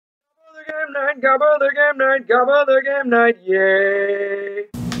Gabba the game night, Gabba the game night, yay!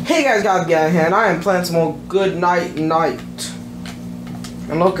 Hey guys, Gabba TGK here, and I am playing some more Good Night Night.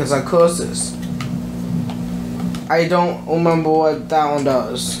 And look, it's like curses. I don't remember what that one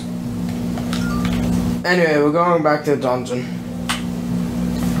does. Anyway, we're going back to the dungeon.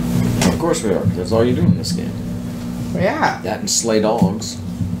 Of course we are. That's all you do in this game. Yeah. That and slay dogs.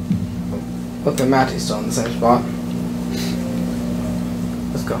 Look at Matty's still in the same spot.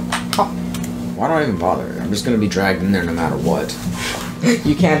 Let's go. Hop. Why do I even bother? I'm just gonna be dragged in there no matter what.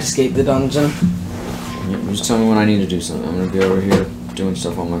 You can't escape the dungeon. Yeah, just tell me when I need to do something. I'm gonna be over here doing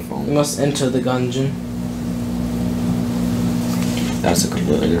stuff on my You phone. must enter the dungeon. That's a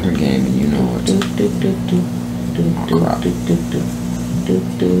completely different game, and you know it. Oh, crap.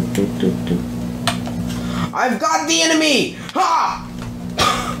 I've got the enemy! Ha!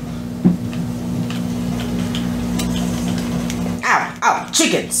 Ow! Ow!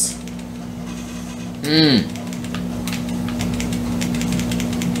 Chickens!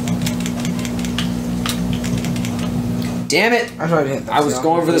 Damn it! I tried to hit that. I was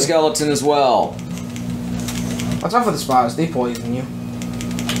going for the skeleton as well. Watch out for the spiders, they poison you.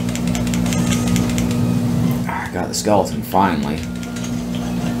 I got the skeleton, finally.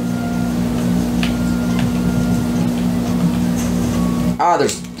 Ah,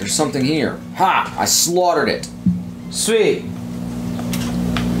 there's something here. Ha! I slaughtered it. Sweet.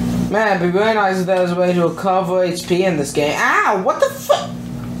 Man, it'd be very nice if there was a way to recover HP in this game. Ow! What the fuck?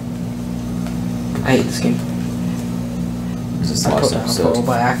 I hate this game. This is I last put that episode. on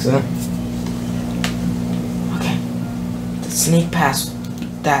by accident. Okay. Let's sneak past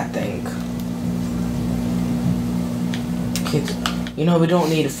that thing. Kids, you know we don't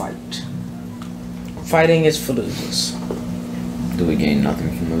need to fight. Fighting is for losers. Do we gain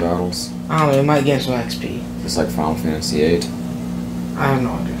nothing from the battles? I don't know, we might get some XP. Just like Final Fantasy VIII? I have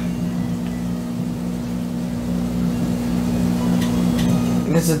no idea.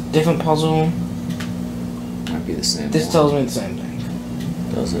 This is a different puzzle. Might be the same This one. tells me the same thing.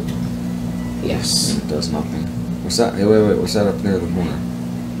 Does it? Yes. And it does nothing. What's that? Hey, wait, what's that up there in the corner?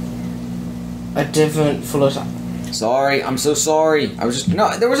 A different philosophy. Sorry, I'm so sorry. I was just no.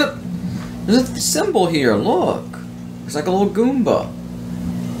 There's a symbol here. Look, it's like a little Goomba.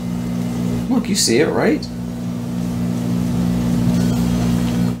 Look, you see it, right?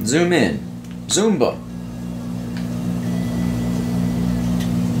 Zoom in. ZOOMBA.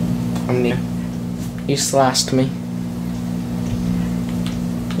 I'm near. You slashed me.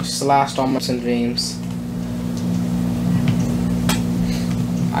 You slashed all my dreams.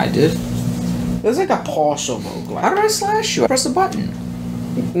 I did. There's like a partial roguelike. How did I slash you? I pressed a button.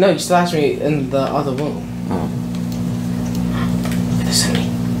 No, you slashed me in the other room. Oh. There's enemy.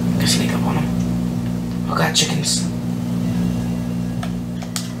 I'm gonna sneak up on him. I got chickens.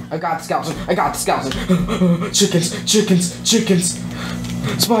 I got the skeleton. I got the skeleton. Chickens, chickens, chickens.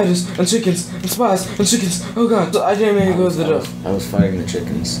 Spiders and chickens and spiders and chickens. Oh god, I didn't mean to go to the door. I was fighting the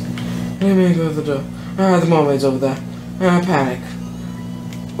chickens. I didn't mean to go to the door. Ah, the mermaid's over there. Ah, panic.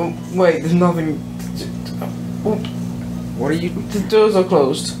 Oh, wait, there's nothing. Oh, What are you? the doors are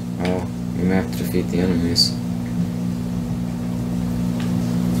closed. Oh, you may have to defeat the enemies.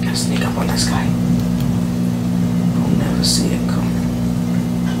 Gotta sneak up on this guy. I'll never see it come.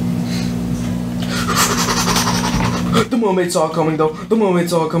 The mermaids are coming though. The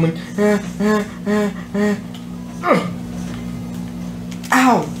mermaids are coming.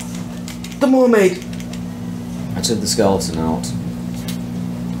 Ow! The mermaid! I took the skeleton out.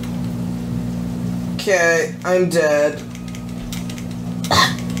 Okay, I'm dead.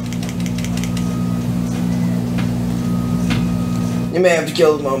 You may have to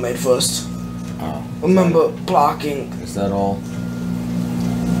kill the mermaid first. Oh. Remember blocking. Is that all?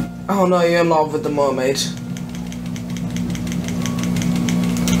 Oh no, you're in love with the mermaid.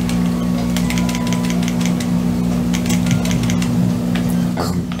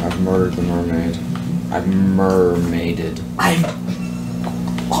 I've murdered the mermaid. I've mermaided.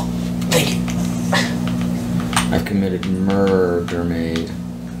 Oh, thank you. I've committed murder-maid.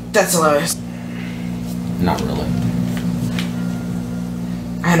 That's hilarious. Not really.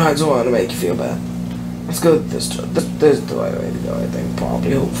 I know I just want to make you feel bad. Let's go this is the right way to go, I think,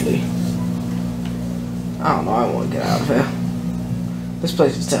 probably, hopefully. I don't know, I want to get out of here. This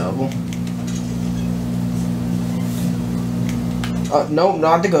place is terrible. No,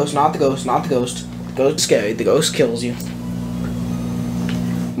 not the ghost, not the ghost, not the ghost. The ghost is scary, the ghost kills you.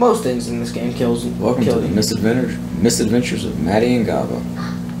 Most things in this game kills you. Welcome to the misadventures of Maddie and Gabba.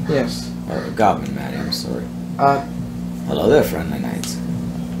 Yes. Or Gabba and Maddie, I'm sorry. Hello there, friendly knights.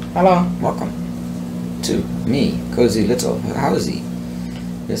 Hello. Welcome to me, Cozy Little Housey.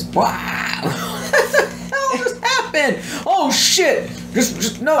 Yes. Wow. What the hell just happened? Oh shit!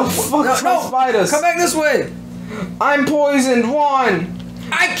 Just no. No, spiders. Come back this way. I'm poisoned. One.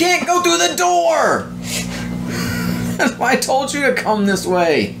 I can't go through the door. That's why I told you to come this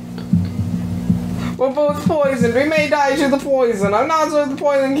way. We're both poisoned. We may die to the poison. I'm not sure if the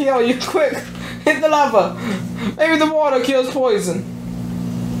poison kill you. Quick, hit the lever. Maybe the water kills poison.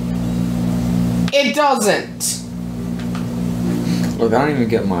 It doesn't. Look, I don't even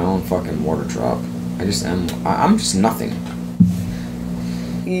get my own fucking water drop. I just am. I'm just nothing.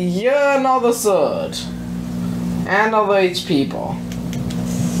 You're another sword. And other HP ball.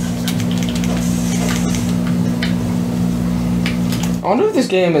 I wonder if this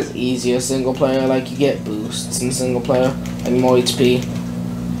game is easier single player, like you get boosts in single player, like more HP.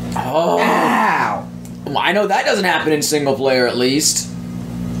 Oh. Ow! Well, I know that doesn't happen in single player at least.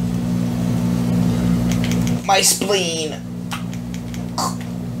 My spleen.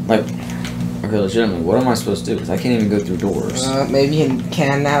 Like, okay, legitimately, what am I supposed to do? Because I can't even go through doors. Maybe you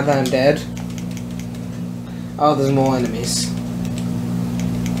can now that I'm dead. Oh, there's more enemies.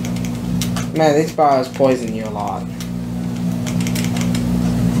 Man, these bars poison you a lot.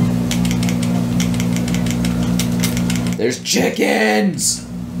 There's chickens!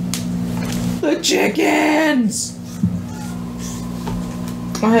 The chickens!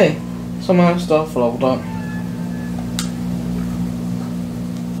 Oh, hey. Some of that stuff leveled up.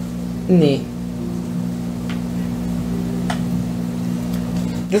 Neat.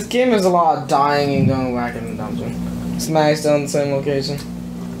 This game is a lot of dying and going back in the dungeon. Smash down the same location.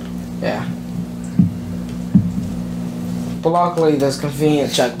 Yeah. But luckily there's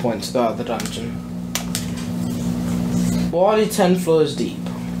convenient checkpoints throughout the dungeon. We're already 10 floors deep.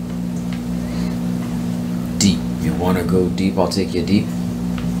 Deep. You wanna go deep? I'll take you deep.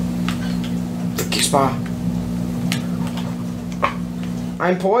 Pick your spot.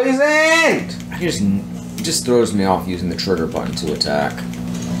 I'm poisoned! It just throws me off using the trigger button to attack.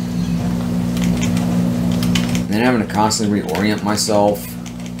 And then having to constantly reorient myself.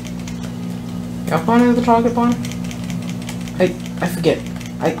 Up on the target bar? I forget.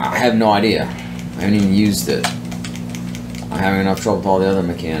 I have no idea. I haven't even used it. I'm having enough trouble with all the other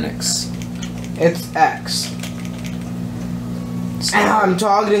mechanics. It's X. Ow, I'm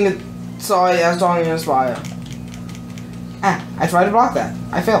targeting it. Sorry, I was targeting Inspire. Ah, I tried to block that.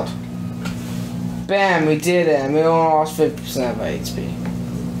 I failed. Bam, we did it, and we only lost 50% of our HP.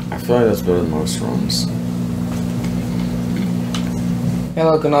 I feel like that's better than most runs. Hey,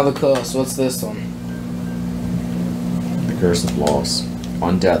 look, another curse. What's this one? The curse of loss.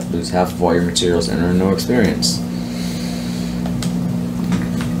 On death, lose half of all your materials and earn no experience.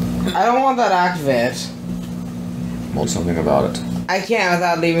 I don't want that activated. Well, something about it. I can't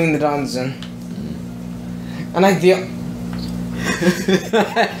without leaving the dungeon. And I feel...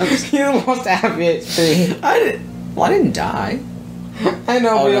 You lost half your HP. I didn't die. I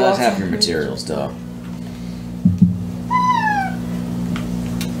know, Oh, but you no, that's lost half your materials, duh.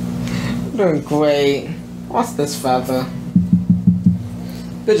 I'm doing great. What's this feather?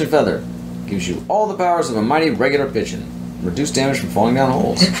 Pigeon feather. Gives you all the powers of a mighty regular pigeon. Reduce damage from falling down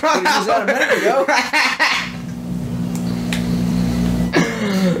holes. We used that a minute ago.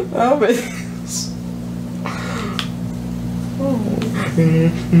 Oh, but... Okay,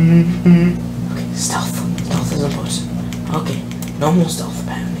 stealth. Stealth is important. Okay, no more stealth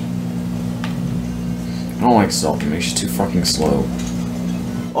apparently. I don't like stealth. It makes you too fucking slow.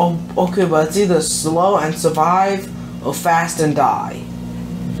 Oh, okay, but it's either slow and survive or fast and die.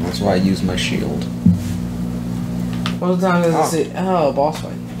 That's why I use my shield. What time does it say? Oh, boss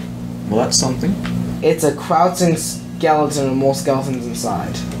fight. Well, that's something. It's a crouching skeleton with more skeletons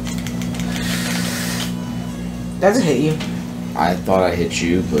inside. Does it hit you? I thought I hit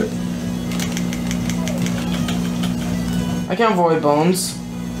you, but I can't avoid bones.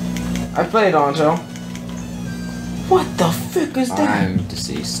 I played Anto. What the fuck is that? I'm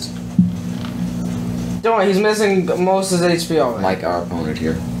deceased. Don't worry, he's missing most of his HP already. Like our opponent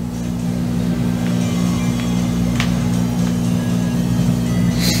here.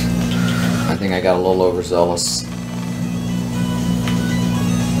 I think I got a little overzealous.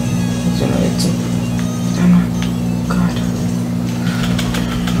 God.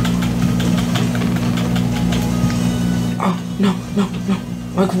 Oh, no.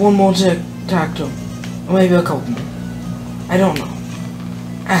 Like one more attack to him. Or maybe a couple more. I don't know.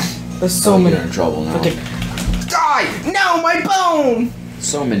 Ah, there's so many. You're in trouble now. Okay. Die! No, my bone!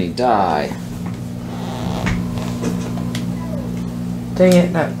 So many die. Dang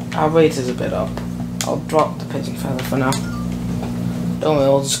it, no, our rate is a bit up. I'll drop the pigeon feather for now. Don't worry,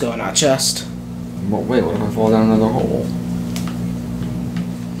 I'll just go in our chest. Well, wait, what if I fall down another hole?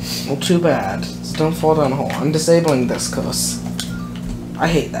 Well, too bad. So don't fall down a hole. I'm disabling this curse. I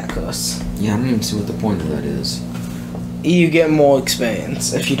hate that curse. Yeah, I don't even see what the point of that is. You get more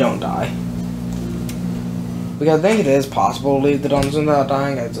experience if you don't die. Because I think it is possible to leave the dungeon without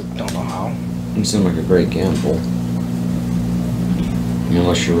dying. I just don't know how. You seem like a great gamble.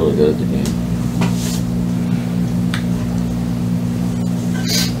 Unless you're really good at the game.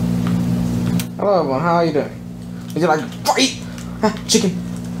 Hello everyone, how are you doing? Would you like to fight? Chicken.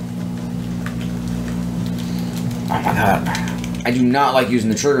 Oh my god. I do not like using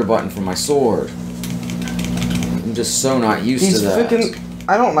the trigger button for my sword. I'm just so not used to that.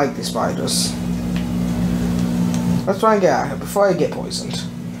 I don't like these spiders. Let's try and get out of here before I get poisoned.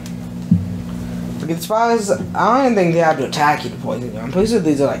 Because the spiders, I don't even think they have to attack you to poison you. I'm pretty sure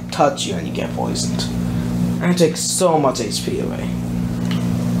these are like touch you and you get poisoned. And it takes so much HP away.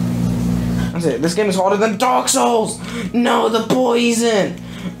 That's it. This game is harder than Dark Souls! No, the poison!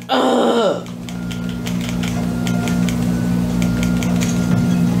 Ugh!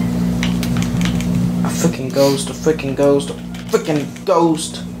 A freaking ghost, a freaking ghost, a freaking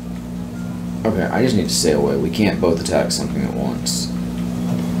ghost! Okay, I just need to stay away. We can't both attack something at once.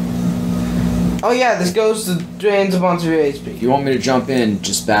 Oh yeah, this ghost drains a bunch of your HP. If you want me to jump in,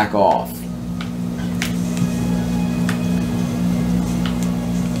 just back off.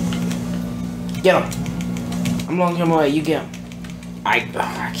 Get him! I'm blowing him away, you get him.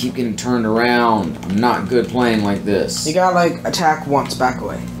 I keep getting turned around. I'm not good playing like this. You gotta like attack once, back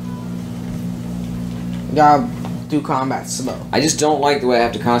away. You gotta do combat slow. I just don't like the way I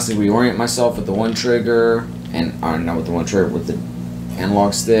have to constantly reorient myself with the one trigger, and I don't know, with the one trigger, with the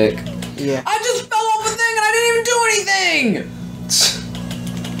analog stick. Yeah. I just fell off the thing and I didn't even do anything!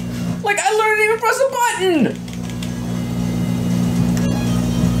 Like, I literally didn't even press a button!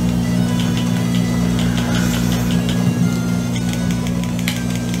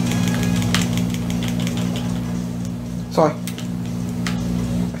 Sorry. I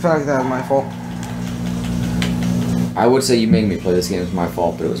feel like that was my fault. I would say you made me play this game. It's my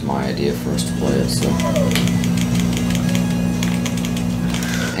fault, but it was my idea for us to play it, so.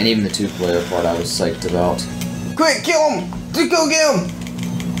 And even the two-player part I was psyched about. Quick, kill him! Just go get him!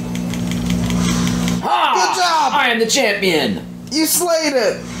 Ha! Good job! I am the champion! You slayed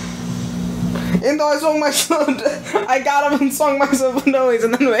it! And though I swung my sword, I got him and swung myself with noise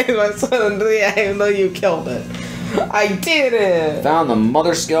and then raised my sword into the air even though you killed it. I did it! Found the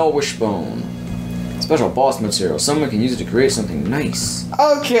Mother Skull Wishbone. Special boss material. Someone can use it to create something nice.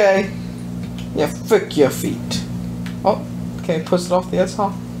 Okay. Yeah, frick your feet. Oh, can I push it off the edge?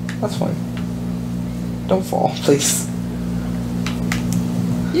 Huh? That's fine. Don't fall, please.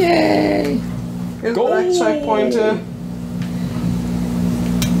 Yay! Here's the next checkpointer.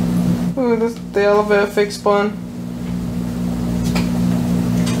 Ooh, this the elevator fix button.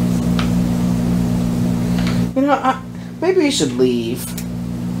 You know, maybe we should leave.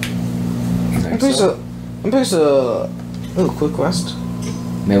 I'm pretty sure. Ooh, quick quest.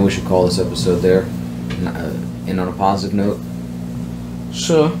 Maybe we should call this episode there. And on a positive note.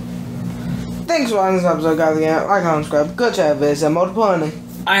 Sure. Thanks for watching this episode, guys. Again, like, comment, subscribe. Good chat, visit, and multiple learning.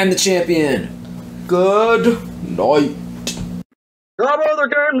 I am the champion. Good night. Gabba the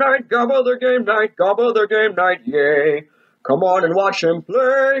game night, Gabba the game night, Gabba the game night, yay. Come on and watch him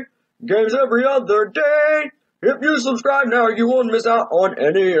play games every other day. If you subscribe now, you won't miss out on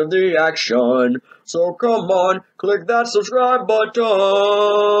any of the action. So come on, click that subscribe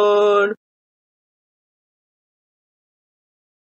button.